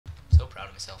proud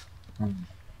of myself.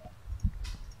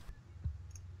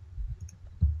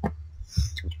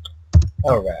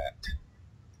 Alright.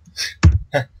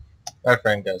 My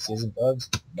friend goes, using bugs?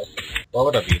 Nope. Why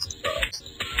would I be using frogs?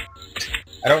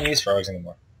 I don't use frogs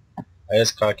anymore. I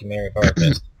just Koa'ki Meiru Power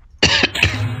Fist.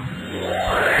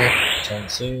 Turn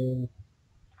 2.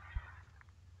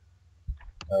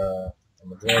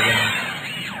 I'm a dragon.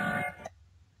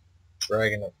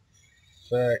 Dragon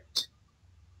effect.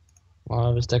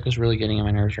 Wow, this deck is really getting on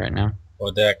my nerves right now.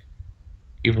 What deck?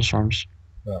 Evil Storms.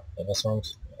 No, Evil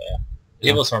Storms? Yeah.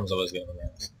 Yeah. Evil Storms always get on my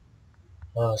nerves.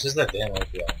 Oh, it's just that damn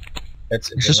Ophion. It's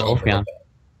just Ophion.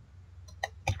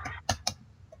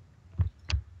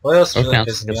 What else really Ophion's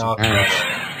pisses me gives off some about nerves.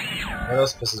 What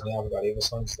else pisses me off about Evil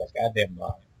Storms is that goddamn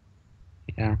Bahamut.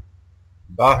 Yeah,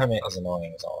 Bahamut is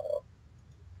annoying as all hell.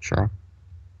 sure.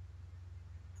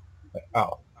 Like,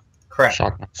 oh, crap.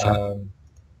 Shock monster.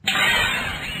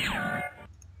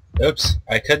 Oops,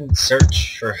 I couldn't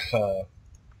search for,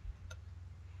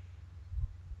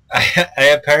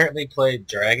 I apparently played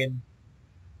Dragon,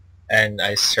 and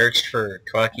I searched for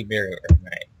Koa'ki Meiru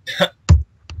overnight.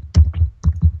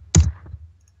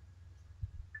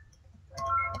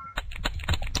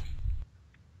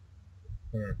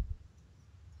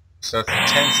 So it's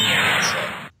intense in the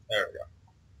inside. There we go.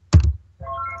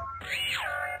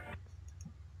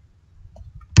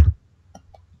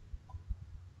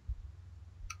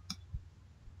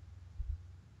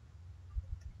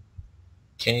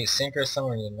 Can you synchro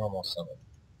summon in normal summon?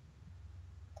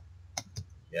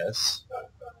 Yes.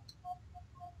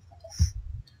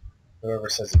 Whoever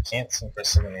says you can't synchro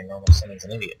summon in normal summon is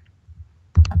an idiot.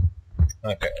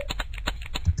 Okay.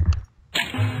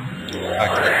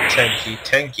 Dr.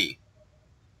 Tenki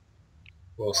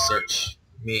will search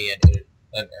me and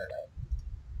Erna.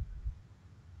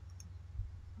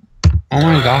 Oh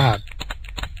my god.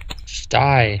 Just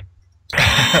die.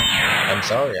 I'm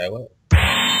sorry, I will.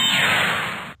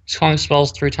 He's calling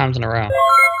spells 3 times in a row.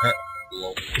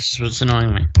 This is what's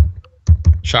annoying me.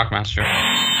 Shockmaster.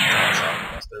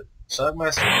 Shockmaster.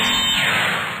 Shockmaster was...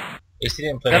 At least he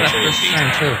didn't play Yeah, that that Cherry first Beast.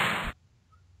 turn too.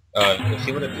 If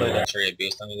he would have played that Cherry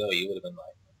Beast on you though, you would have been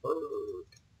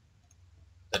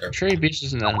like... Cherry Beast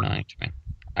isn't that annoying to me.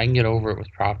 I can get over it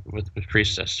with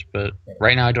Priestess, but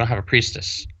right now I don't have a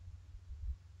Priestess.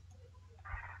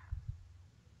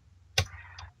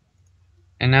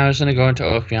 And now he's gonna go into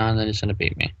Ophion, then he's gonna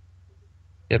beat me.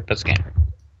 Yep, that's game.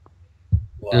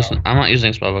 Wow. Listen, I'm not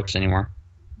using spellbooks anymore.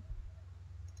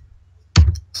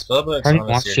 Spellbooks Part of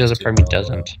me honestly wants are to, the just part of me too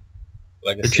doesn't.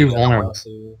 Legacy, They're too vulnerable.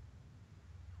 Yamasu.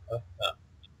 Oh, no.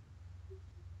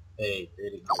 Hey,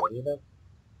 greetings. Exodia deck?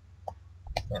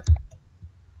 Yeah.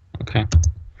 Okay.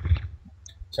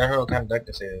 Tell her what kind of deck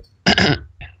this is. It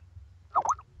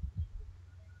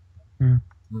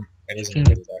is an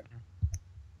Exodia deck.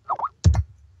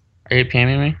 Are you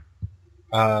PMing me?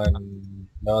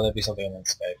 No, that'd be something on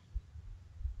Skype.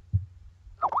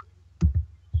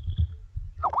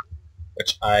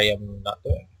 Which I am not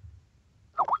doing.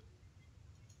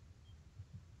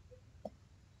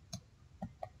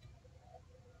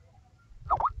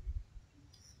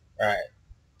 Alright.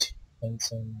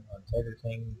 Vincent on Tiger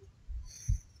King.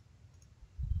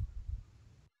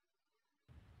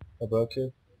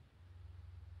 Oboku.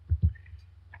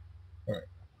 Alright.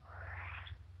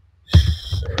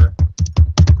 Sure.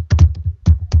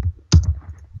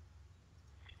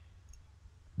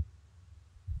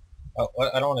 Oh,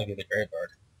 what? I don't want to do the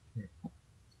graveyard.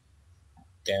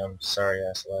 Damn, sorry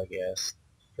ass laggy ass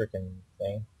freaking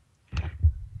thing.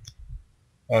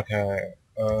 Okay,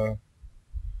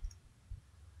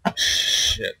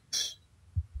 shit.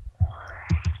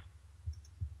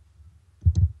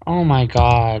 Oh my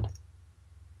god.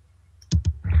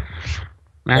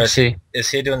 Maxi. Is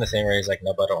he doing the thing where he's like,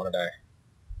 nope, I don't want to die?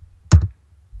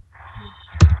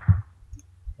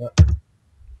 Yep.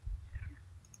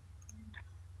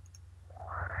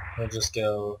 I'll just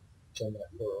go kill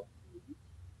that Pearl.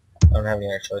 I don't have any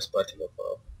other choice but to go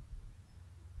Pearl.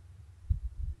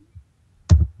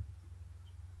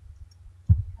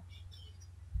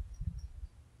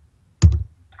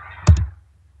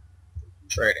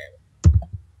 Trade him.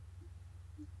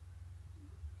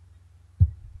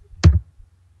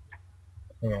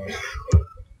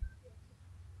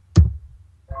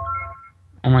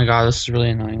 Oh my god, this is really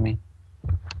annoying me.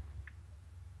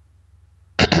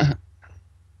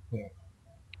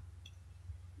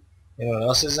 You know what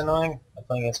else is annoying? I'm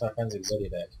playing against my friend's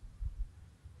Exodia deck.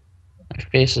 My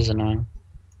face is annoying.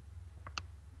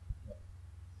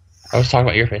 I was talking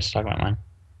about your face, talking about mine.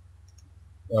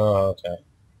 Oh, okay.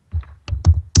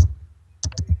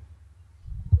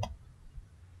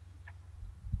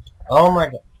 Oh my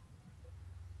god.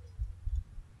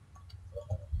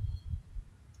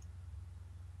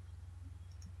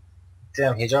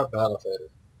 Damn, he dropped Battle Fader.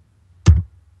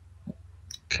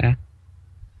 Okay.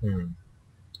 Hmm.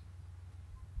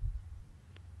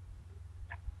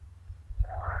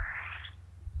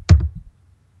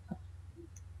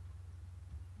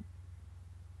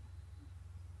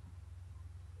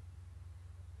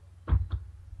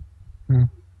 Hmm.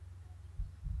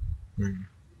 Hmm.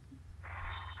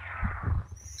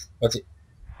 What's it?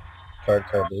 Card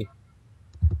B.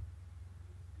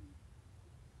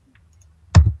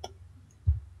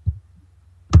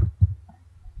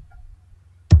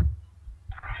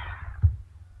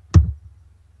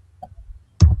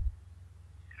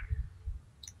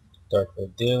 Dark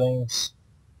Blue Dealings.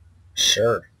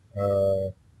 Sure.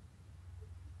 I'll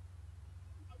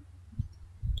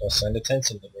send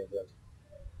attention to me then.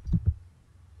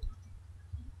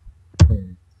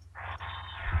 Hmm.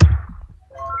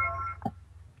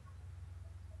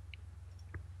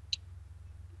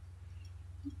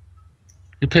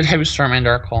 You put Heavy Storm and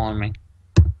Dark Hole on me.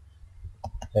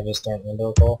 Heavy Storm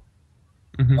Window Call.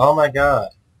 Mm-hmm. Oh my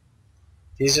god.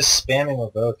 He's just spamming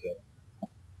with Goku.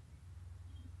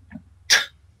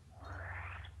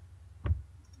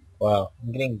 Wow,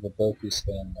 I'm getting the Goku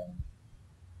spam done.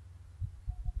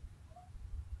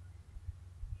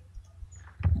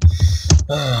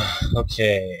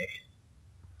 Okay.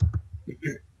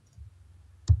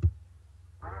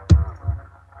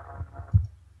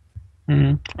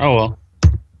 Mm-hmm. Oh well.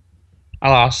 I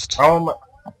lost. Oh my...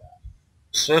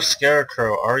 Swift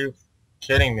Scarecrow, are you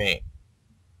kidding me?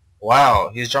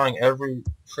 Wow, he's drawing every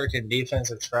freaking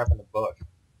defensive trap in the book.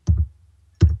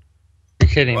 You're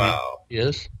kidding me. Wow. He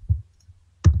is?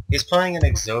 He's playing an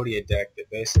Exodia deck that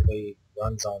basically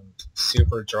runs on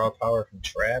super draw power from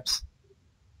traps.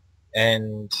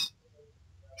 And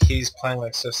he's playing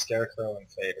like Swift Scarecrow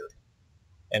and Fader.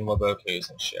 And Wabokus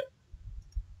and shit.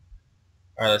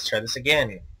 Alright, let's try this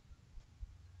again.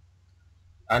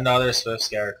 Another Swift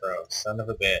Scarecrow. Son of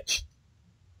a bitch.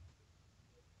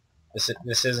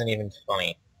 This isn't even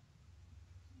funny.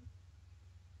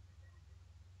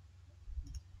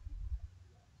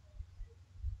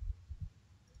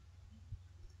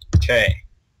 Okay.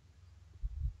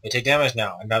 You take damage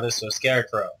now. Another Swift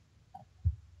Scarecrow.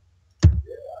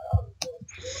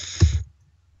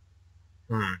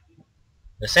 Hmm.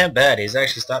 This ain't bad. He's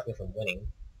actually stopped me from winning.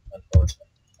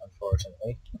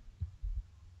 Unfortunately.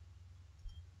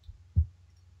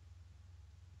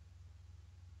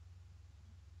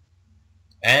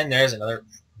 And there's another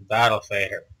Battle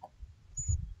Fader.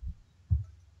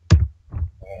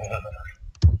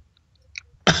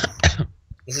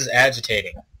 This is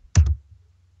agitating.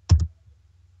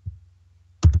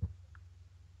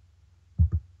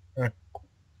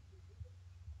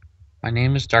 My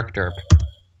name is Dark Derp.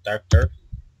 Dark Derp?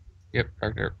 Yep,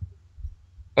 Dark Derp.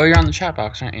 Oh, you're on the chat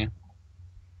box, aren't you?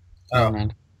 Never Oh.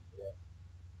 mind.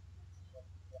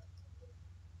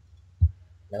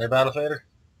 Another Battle Fader?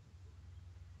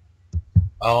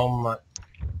 Oh my...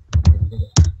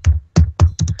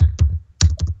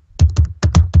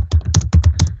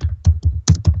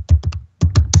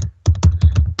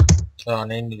 Oh, I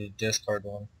need to discard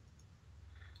one.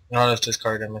 No, let's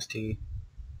discard MST.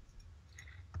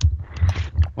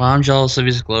 Well, I'm jealous of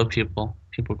these glow people.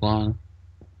 People glowing.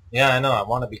 Yeah, I know. I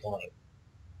want to be glowing.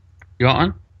 You want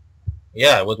one?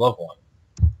 Yeah, I would love one.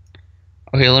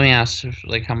 Okay, let me ask if,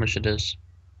 like, how much it is.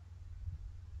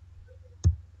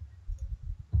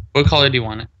 What color do you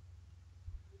want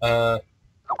it?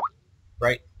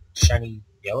 Bright, shiny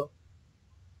yellow?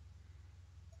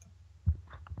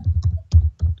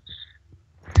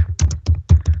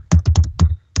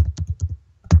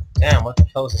 Damn, what the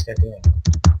hell is this guy doing?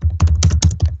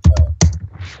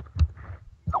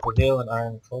 Reveal an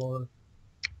Iron Core.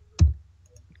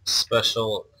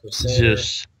 Special Crusader.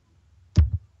 Zeus.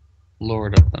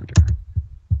 Lord of Thunder.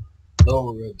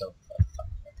 Lord of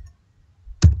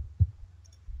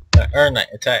Earn Knight,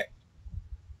 attack.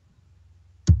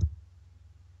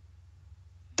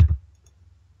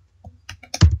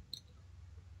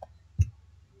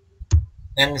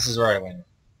 And this is where I win.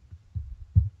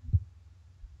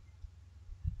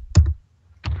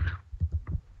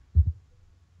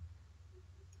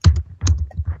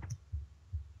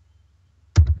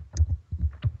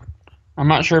 I'm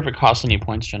not sure if it costs any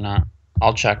points or not.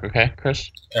 I'll check, okay,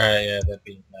 Chris? Yeah, that'd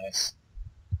be nice.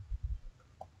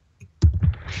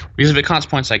 Because if it costs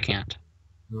points, I can't.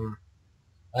 Hmm.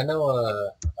 I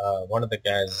know one of the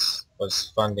guys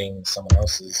was funding someone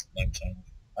else's name change.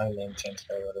 Name change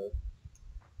or whatever.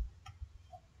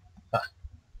 Huh.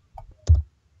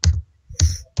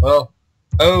 Well,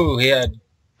 oh, he had...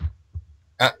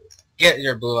 get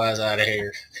your blue eyes out of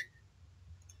here.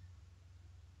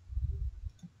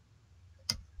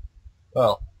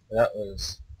 Well, that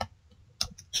was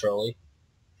trolly.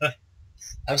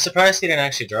 I'm surprised he didn't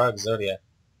actually draw Exodia.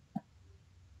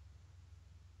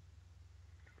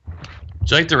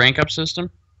 Do you like the rank up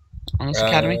system on this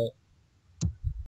academy?